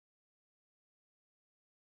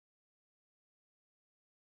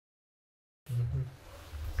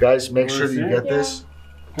Guys, make sure that you get this.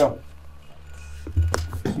 Come.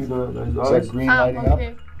 See the Is that green lighting up?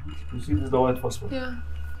 You see this is the white phosphorus? Yeah.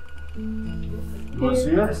 You want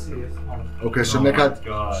to see it? Okay, so ne kad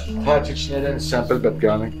parçaçları sample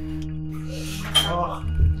batgani. Ah,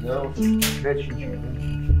 no. Okay,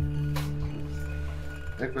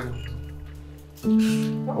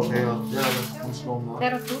 yeah, what's going on?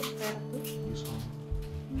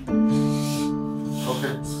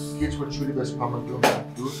 Okay, geç what şöyle bes parmakla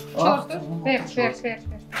dur. Ver.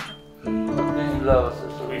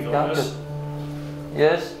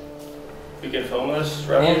 Yes. We can film this,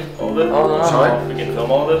 right? Yeah. All this? Oh, no. Sorry? We can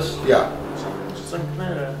film all this? Yeah.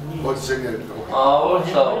 What's in it? Oh,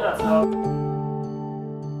 so.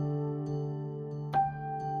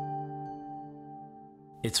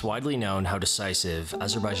 It's widely known how decisive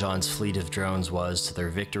Azerbaijan's fleet of drones was to their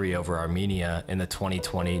victory over Armenia in the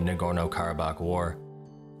 2020 Nagorno-Karabakh War.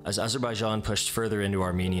 As Azerbaijan pushed further into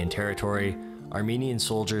Armenian territory, Armenian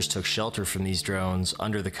soldiers took shelter from these drones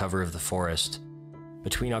under the cover of the forest.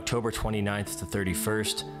 Between October 29th to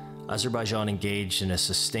 31st, Azerbaijan engaged in a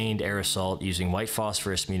sustained air assault using white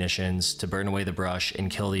phosphorus munitions to burn away the brush and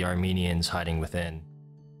kill the Armenians hiding within.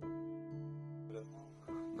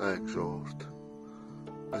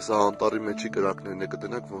 Այս անտարի մեջի կրակներն է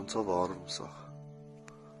կդնեք ոնց ավ արվում սա։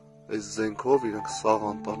 Այս զենքով իրենք սաղ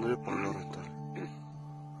անտարները պայար են տալի։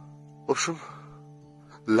 Ոբշում,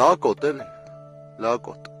 լակոտ էլի,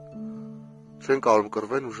 լակոտ։ Չեն կարում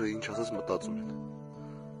կրվեն ուժը ինչ ասած մտածում են։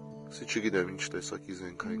 Սի չգիտեմ ինչ տեսակի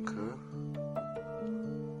զենք է ինքը։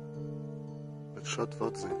 Բայց շատ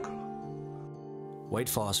վատ զենք է։ White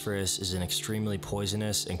phosphorus is an extremely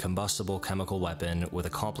poisonous and combustible chemical weapon with a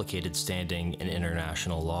complicated standing in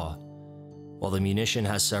international law. While the munition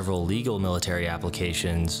has several legal military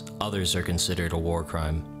applications, others are considered a war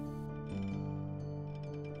crime.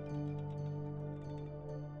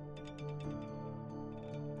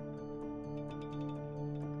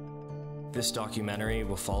 This documentary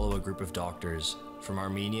will follow a group of doctors from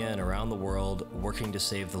Armenia and around the world working to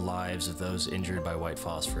save the lives of those injured by white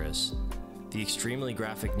phosphorus. The extremely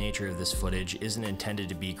graphic nature of this footage isn't intended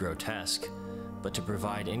to be grotesque, but to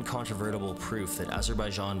provide incontrovertible proof that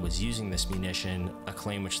Azerbaijan was using this munition, a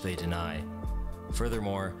claim which they deny.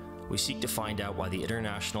 Furthermore, we seek to find out why the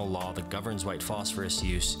international law that governs white phosphorus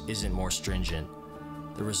use isn't more stringent.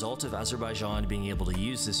 The result of Azerbaijan being able to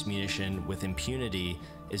use this munition with impunity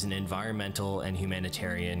is an environmental and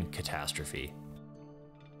humanitarian catastrophe.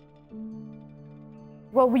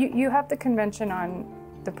 Well, you have the Convention on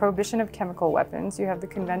the Prohibition of Chemical Weapons, you have the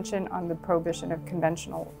Convention on the Prohibition of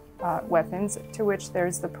Conventional Weapons, to which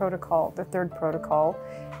there's the protocol, the third protocol,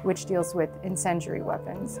 which deals with incendiary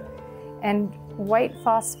weapons. And white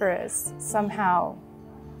phosphorus somehow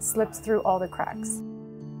slips through all the cracks.